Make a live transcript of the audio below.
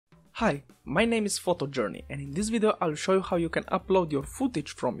Hi, my name is PhotoJourney, and in this video I'll show you how you can upload your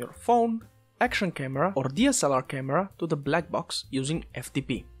footage from your phone, action camera or DSLR camera to the black box using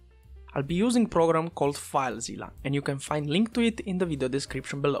FTP. I'll be using a program called FileZilla, and you can find link to it in the video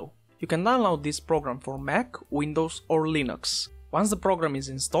description below. You can download this program for Mac, Windows or Linux. Once the program is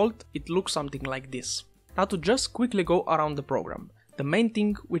installed, it looks something like this. Now to just quickly go around the program, the main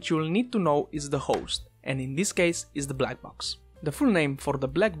thing which you will need to know is the host, and in this case is the black box. The full name for the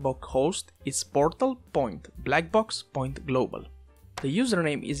black box host is portal.blackbox.global. The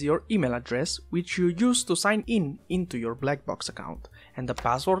username is your email address which you use to sign in into your black box account, and the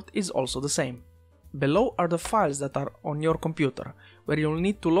password is also the same. Below are the files that are on your computer, where you'll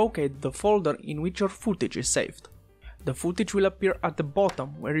need to locate the folder in which your footage is saved. The footage will appear at the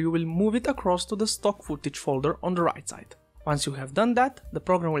bottom, where you will move it across to the stock footage folder on the right side. Once you have done that, the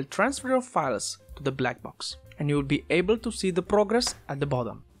program will transfer your files to the black box, and you will be able to see the progress at the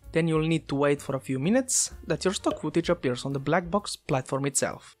bottom. Then you'll need to wait for a few minutes that your stock footage appears on the black box platform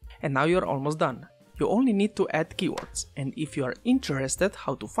itself. And now you're almost done. You only need to add keywords, and if you are interested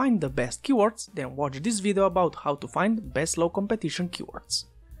how to find the best keywords, then watch this video about how to find best low competition keywords.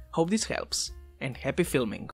 Hope this helps, and happy filming!